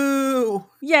 boo.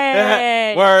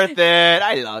 Yay! Worth it.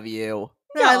 I love you.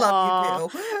 I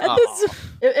love you too. And this,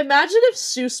 Imagine if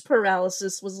Seuss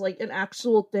paralysis was like an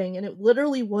actual thing, and it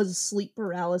literally was sleep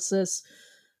paralysis,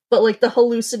 but like the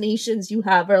hallucinations you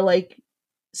have are like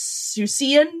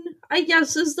Seussian, I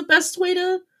guess is the best way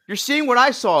to. You're seeing what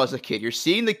I saw as a kid. You're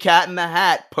seeing the Cat in the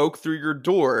Hat poke through your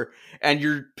door, and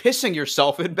you're pissing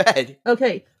yourself in bed.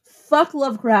 Okay, fuck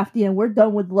Lovecraftian. We're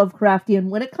done with Lovecraftian.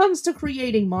 When it comes to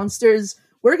creating monsters,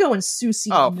 we're going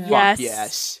Susie. Oh, now. fuck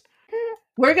yes.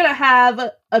 We're gonna have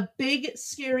a big,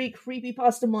 scary,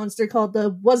 creepypasta monster called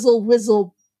the Wuzzle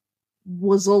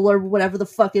Wuzzle or whatever the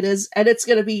fuck it is, and it's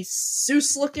gonna be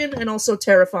Seuss looking and also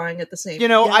terrifying at the same time. You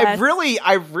know, I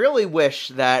really wish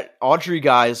that Audrey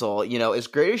Geisel, you know, as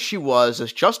great as she was,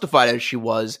 as justified as she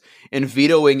was in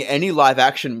vetoing any live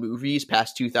action movies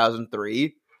past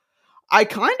 2003, I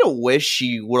kind of wish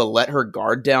she would have let her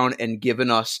guard down and given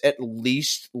us at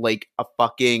least like a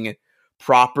fucking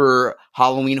proper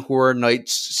Halloween Horror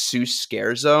Nights Seuss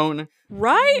scare zone.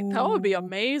 Right? That would be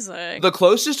amazing. The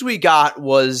closest we got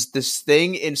was this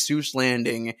thing in Seuss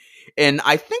Landing in,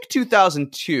 I think,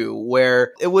 2002,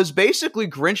 where it was basically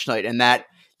Grinch Night, and that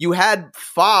you had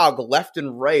fog left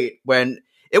and right when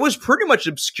it was pretty much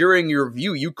obscuring your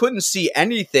view. You couldn't see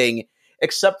anything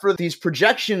except for these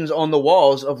projections on the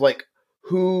walls of, like,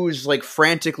 who's, like,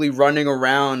 frantically running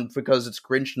around because it's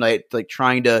Grinch Night, like,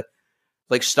 trying to,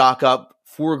 like, stock up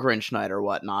for Grinch Night or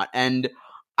whatnot. And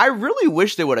I really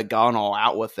wish they would have gone all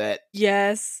out with it.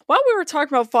 Yes. While we were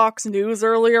talking about Fox News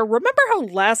earlier, remember how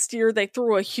last year they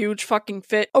threw a huge fucking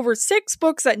fit over 6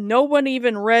 books that no one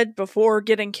even read before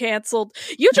getting canceled?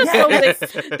 You just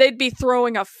know they'd be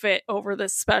throwing a fit over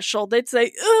this special. They'd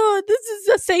say, oh, this is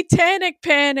a satanic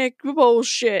panic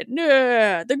bullshit.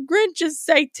 Nah, the Grinch is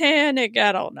satanic.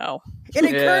 I don't know. It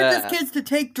encourages kids to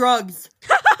take drugs.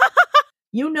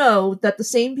 You know that the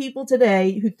same people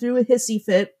today who threw a hissy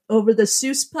fit over the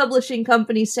Seuss Publishing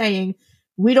Company saying,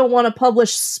 we don't want to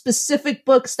publish specific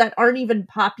books that aren't even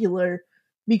popular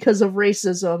because of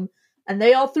racism. And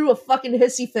they all threw a fucking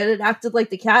hissy fit and acted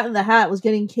like the Cat in the Hat was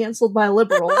getting canceled by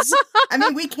liberals. I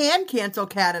mean, we can cancel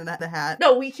Cat in the Hat.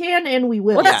 No, we can and we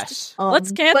will. Yes.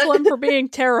 Let's cancel him for being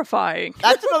terrifying.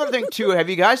 That's another thing too. Have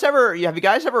you guys ever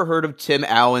heard of Tim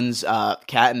Allen's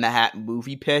Cat in the Hat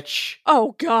movie pitch?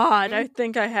 Oh God, I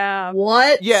think I have.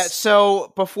 What? Yeah,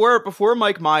 so before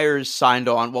Mike Myers signed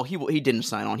on, well, he didn't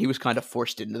sign on. He was kind of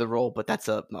forced into the role, but that's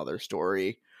another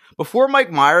story. Before Mike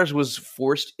Myers was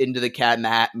forced into the Cat in the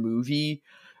Hat movie,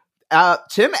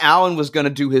 Tim Allen was going to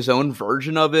do his own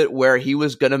version of it where he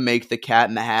was going to make the Cat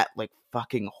in the Hat, like,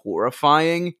 fucking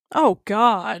horrifying. Oh,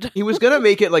 God. He was going to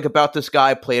make it, like, about this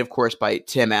guy, played, of course, by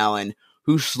Tim Allen,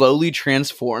 who slowly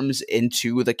transforms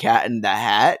into the Cat in the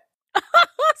Hat.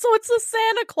 So it's the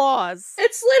Santa Claus.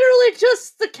 It's literally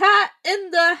just the Cat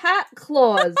in the Hat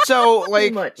Claus. So,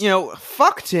 like, you know,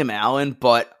 fuck Tim Allen,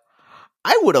 but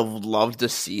I would have loved to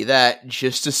see that,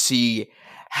 just to see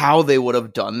how they would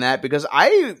have done that, because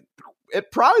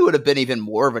it probably would have been even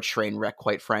more of a train wreck,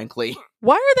 quite frankly.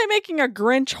 Why are they making a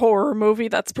Grinch horror movie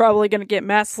that's probably going to get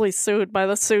massively sued by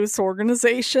the Seuss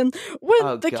organization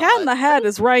when the Cat in the Hat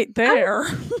is right there?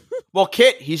 Well,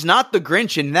 Kit, he's not the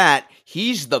Grinch in that.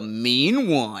 He's the mean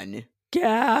one.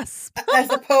 Gasp.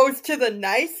 As opposed to the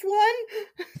nice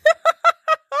one?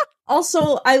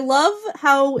 Also, I love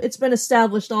how it's been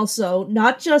established also,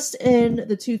 not just in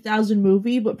the 2000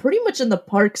 movie, but pretty much in the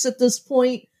parks at this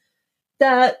point,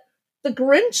 that the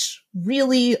Grinch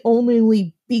really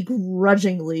only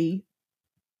begrudgingly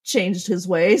changed his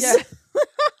ways. Yeah.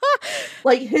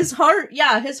 Like, his heart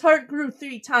grew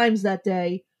 3 times that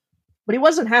day, but he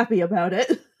wasn't happy about it.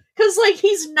 Because, like,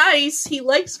 he's nice, he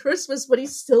likes Christmas, but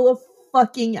he's still a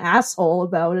fucking asshole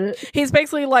about it. He's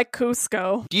basically like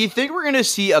Cusco. Do you think we're going to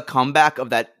see a comeback of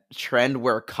that trend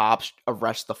where cops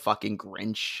arrest the fucking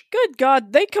Grinch? Good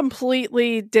God, they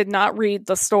completely did not read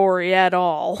the story at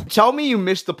all. Tell me you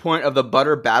missed the point of the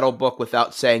Butter Battle book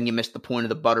without saying you missed the point of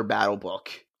the Butter Battle book.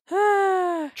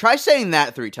 Try saying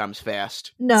that 3 times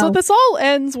fast. No. So this all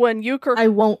ends when I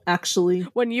won't, actually.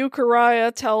 When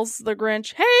Euchariah tells the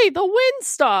Grinch, hey, the wind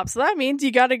stops. That means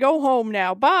you gotta go home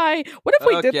now. Bye. What if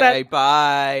we did that? Okay,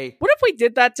 bye. What if we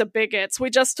did that to bigots? We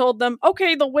just told them,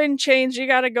 okay, the wind changed. You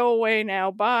gotta go away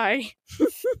now. Bye.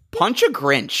 Punch a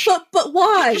Grinch. But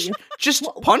why? Just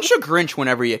punch a Grinch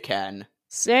whenever you can.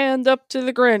 Stand up to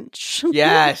the Grinch.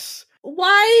 Yes.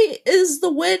 Why is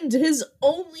the wind his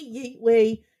only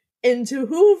gateway into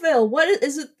Whoville? What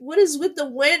is with the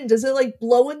wind? Is it like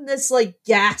blowing this like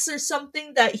gas or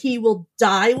something that he will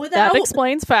die without? That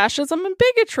explains fascism and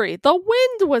bigotry. The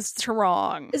wind was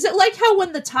wrong. Is it like how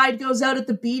when the tide goes out at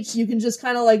the beach, you can just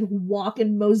kind of like walk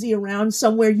and mosey around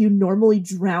somewhere you normally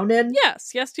drown in?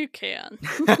 Yes, you can.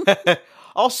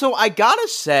 Also, I gotta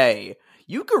say,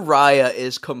 Euchariah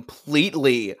is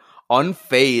completely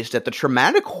unfazed at the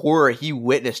traumatic horror he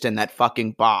witnessed in that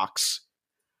fucking box.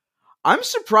 I'm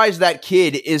surprised that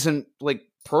kid isn't, like,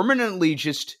 permanently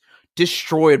just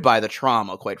destroyed by the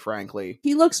trauma, quite frankly.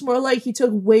 He looks more like he took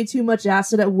way too much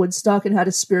acid at Woodstock and had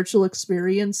a spiritual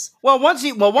experience. Well, once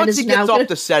he gets off gonna...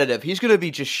 the sedative, he's going to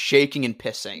be just shaking and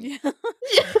pissing.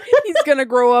 He's going to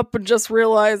grow up and just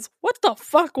realize, what the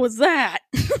fuck was that?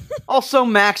 Also,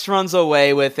 Max runs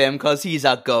away with him because he's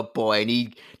a good boy and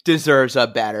he deserves a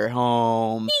better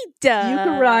home. He does.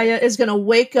 Euchariah is going to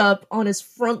wake up on his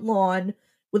front lawn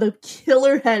with a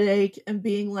killer headache and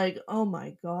being like, oh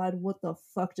my god, what the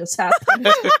fuck just happened?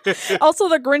 Also,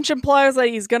 the Grinch implies that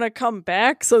he's gonna come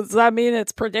back, so does that mean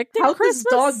it's predicting How Christmas?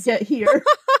 does dog get here?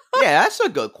 Yeah, that's a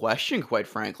good question, quite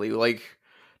frankly. Like,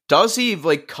 does he,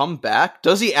 like, come back?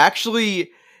 Does he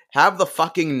actually have the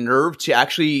fucking nerve to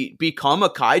actually become a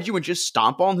kaiju and just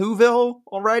stomp on Whoville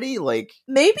already? Like,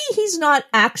 maybe he's not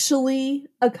actually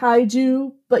a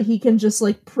kaiju, but he can just,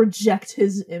 like, project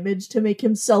his image to make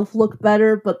himself look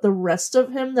better, but the rest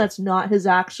of him that's not his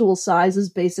actual size is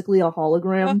basically a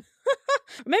hologram.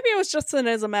 Maybe it was just in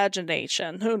his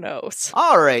imagination. Who knows?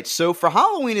 alright, so for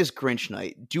Halloween is Grinch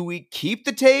night. Do we keep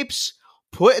the tapes,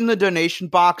 put in the donation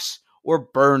box, or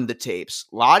burn the tapes?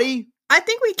 Lottie? I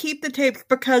think we keep the tapes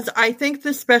because I think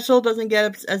the special doesn't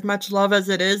get as much love as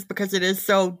it is because it is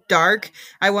so dark.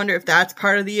 I wonder if that's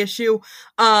part of the issue.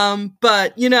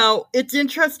 But, you know, it's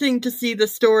interesting to see the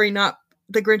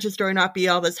Grinch's story not be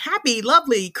all this happy,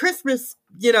 lovely Christmas,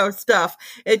 you know, stuff.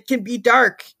 It can be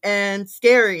dark and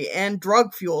scary and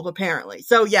drug-fueled, apparently.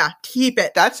 So, yeah, keep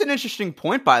it. That's an interesting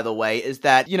point, by the way, is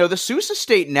that, you know, the Seuss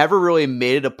estate never really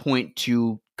made it a point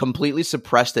to completely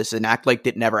suppress this and act like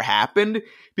it never happened,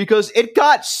 because it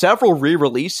got several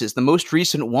re-releases. The most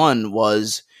recent one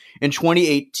was in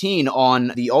 2018 on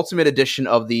the Ultimate Edition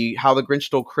of the How the Grinch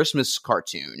Stole Christmas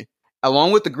cartoon,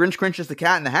 along with the Grinch is the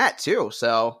Cat in the Hat, too.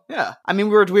 So, yeah. I mean,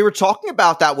 we were talking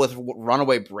about that with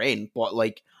Runaway Brain, but,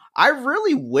 like, I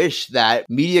really wish that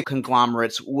media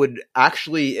conglomerates would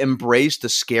actually embrace the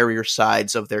scarier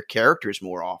sides of their characters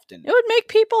more often. It would make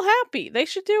people happy. They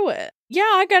should do it. Yeah,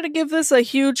 I gotta give this a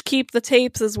huge keep the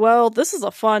tapes as well. This is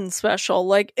a fun special.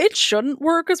 Like, it shouldn't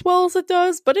work as well as it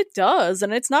does, but it does,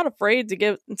 and it's not afraid to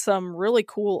give some really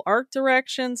cool art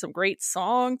direction, some great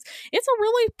songs. It's a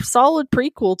really solid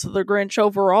prequel to The Grinch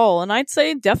overall, and I'd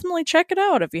say definitely check it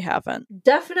out if you haven't.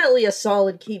 Definitely a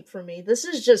solid keep for me. This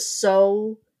is just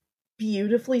so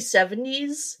beautifully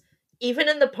 70s. Even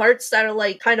in the parts that are,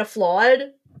 like, kind of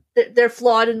flawed, they're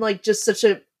flawed in, like, just such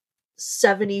a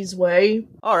 70s way.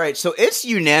 Alright, so it's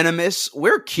unanimous.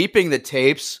 We're keeping the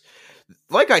tapes.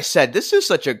 Like I said, this is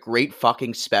such a great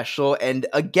fucking special, and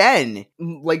again,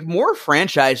 like, more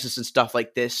franchises and stuff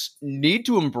like this need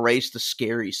to embrace the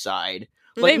scary side.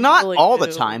 Like, not really all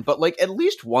the time, but, like, at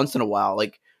least once in a while.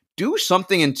 Like, do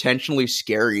something intentionally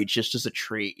scary just as a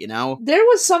treat, you know? There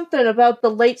was something about the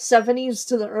late 70s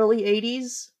to the early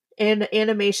 80s in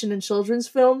animation and children's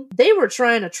film. They were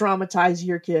trying to traumatize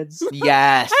your kids.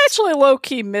 Yes. I actually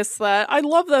low-key miss that. I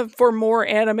love that for more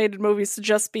animated movies to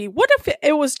just be, what if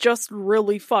it was just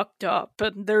really fucked up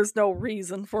and there's no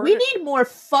reason for it? We need more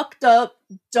fucked up,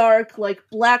 dark, like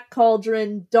Black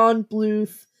Cauldron, Don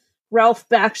Bluth, Ralph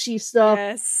Bakshi stuff.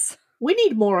 Yes. We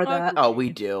need more of that. Oh, we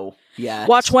do. Yeah.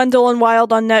 Watch Wendell and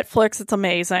Wild on Netflix. It's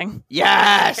amazing.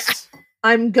 Yes!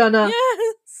 I'm gonna.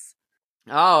 Yes!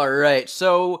 Alright,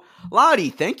 so,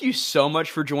 Lottie, thank you so much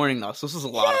for joining us. This was a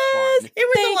lot of fun. It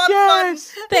was a lot of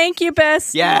fun. Thank you,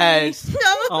 Bestie. Yes!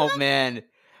 Oh, man.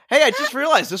 Hey, I just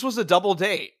realized this was a double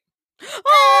date.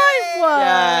 Oh, it was!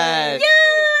 Yes!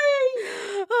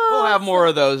 Yay! We'll have more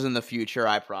of those in the future,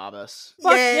 I promise.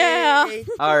 Fuck yeah!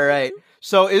 Alright.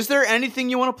 So, is there anything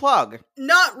you want to plug?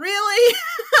 Not really.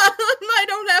 I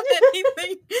don't have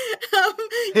anything.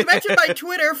 You mentioned my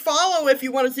Twitter. Follow if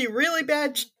you want to see really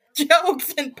bad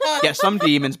jokes and puns. Yeah, some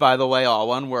demons, by the way, all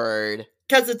one word.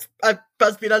 Because it's a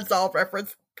BuzzFeed Unsolved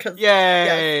reference. Yay!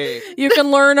 Yes. You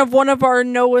can learn of one of our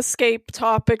no escape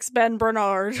topics, Ben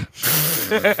Bernard.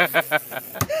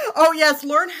 Oh yes,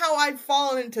 learn how I've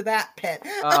fallen into that pit.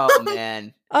 Oh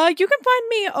man. You can find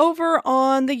me over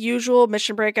on the usual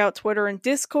Mission Breakout Twitter and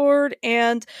Discord,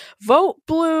 and vote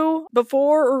blue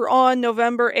before or on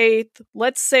November 8th.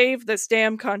 Let's save this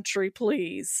damn country,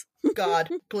 please. God,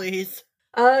 please.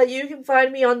 You can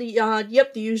find me on the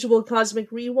usual Cosmic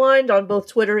Rewind on both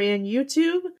Twitter and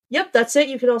YouTube. Yep, that's it.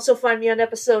 You can also find me on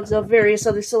episodes of various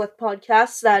other select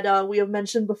podcasts that we have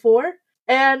mentioned before.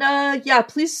 And,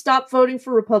 please stop voting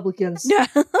for Republicans. Yeah.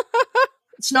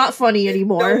 It's not funny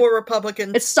anymore. No more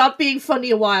Republicans. It stopped being funny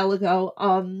a while ago.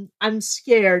 I'm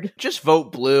scared. Just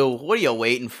vote blue. What are you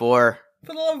waiting for?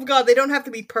 For the love of God, they don't have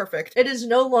to be perfect. It is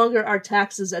no longer our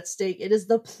taxes at stake. It is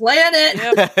the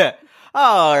planet!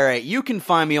 Alright, you can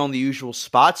find me on the usual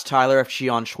spots. Tyler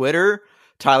FG on Twitter,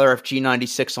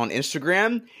 TylerFG96 on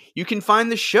Instagram. You can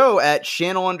find the show at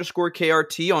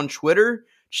channel_KRT on Twitter,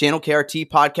 Channel KRT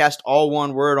Podcast, all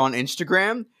one word, on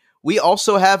Instagram. We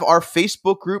also have our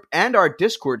Facebook group and our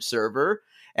Discord server.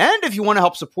 And if you want to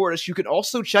help support us, you can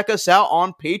also check us out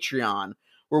on Patreon,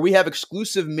 where we have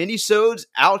exclusive minisodes,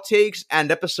 outtakes,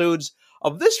 and episodes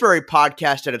of this very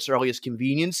podcast at its earliest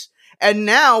convenience. And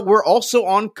now we're also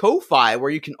on Ko-Fi,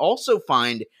 where you can also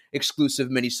find exclusive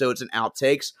minisodes and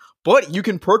outtakes, but you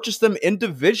can purchase them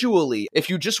individually. If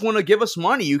you just want to give us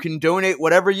money, you can donate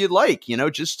whatever you'd like.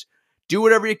 Just do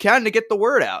whatever you can to get the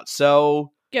word out.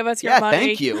 So give us your money.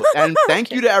 Thank you. And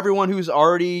thank you to everyone who's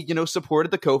already,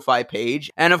 supported the Ko-Fi page.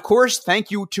 And of course,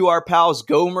 thank you to our pals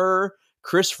Gomer,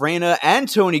 Chris Freyna,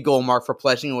 and Tony Goldmark for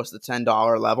pledging us the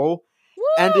 $10 level. Woo!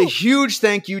 And a huge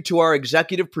thank you to our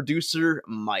executive producer,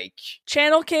 Mike.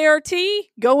 Channel KRT,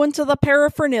 go into the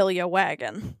paraphernalia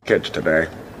wagon. Kids today,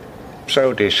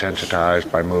 so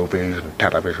desensitized by movies and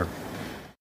television.